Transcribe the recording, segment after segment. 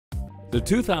The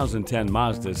 2010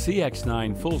 Mazda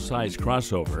CX-9 full-size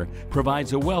crossover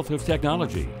provides a wealth of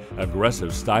technology,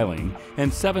 aggressive styling,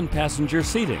 and 7-passenger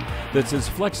seating that's as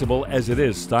flexible as it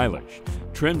is stylish.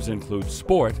 Trims include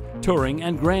Sport, Touring,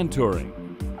 and Grand Touring.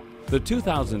 The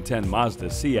 2010 Mazda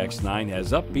CX-9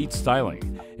 has upbeat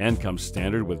styling and comes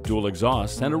standard with dual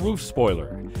exhaust and a roof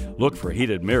spoiler. Look for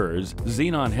heated mirrors,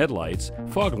 xenon headlights,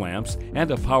 fog lamps,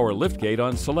 and a power liftgate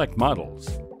on select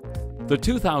models. The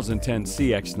 2010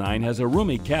 CX-9 has a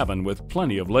roomy cabin with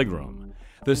plenty of legroom.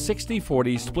 The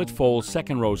 60/40 split-fold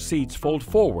second-row seats fold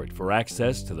forward for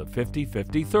access to the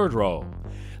 50/50 third row.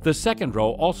 The second row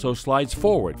also slides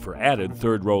forward for added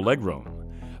third-row legroom.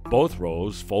 Both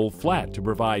rows fold flat to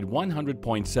provide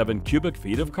 100.7 cubic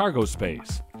feet of cargo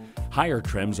space. Higher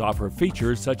trims offer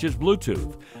features such as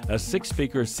Bluetooth, a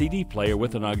 6-speaker CD player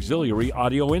with an auxiliary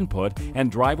audio input, and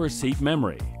driver seat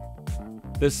memory.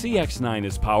 The CX-9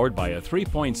 is powered by a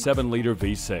 3.7-liter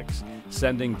V6,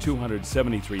 sending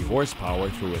 273 horsepower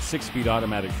through a 6-speed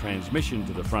automatic transmission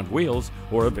to the front wheels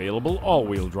or available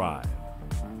all-wheel drive.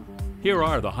 Here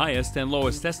are the highest and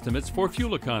lowest estimates for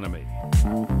fuel economy.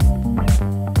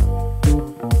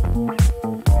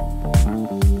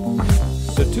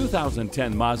 The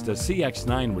 2010 Mazda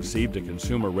CX-9 received a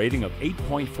consumer rating of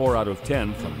 8.4 out of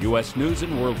 10 from U.S. News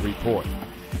 & World Report.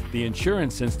 The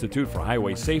Insurance Institute for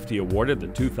Highway Safety awarded the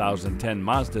 2010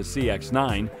 Mazda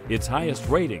CX-9 its highest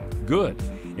rating, good,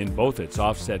 in both its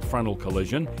offset frontal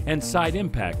collision and side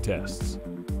impact tests.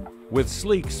 With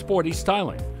sleek, sporty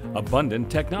styling, abundant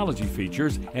technology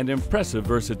features, and impressive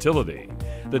versatility,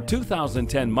 the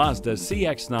 2010 Mazda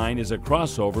CX-9 is a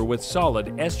crossover with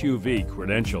solid SUV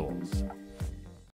credentials.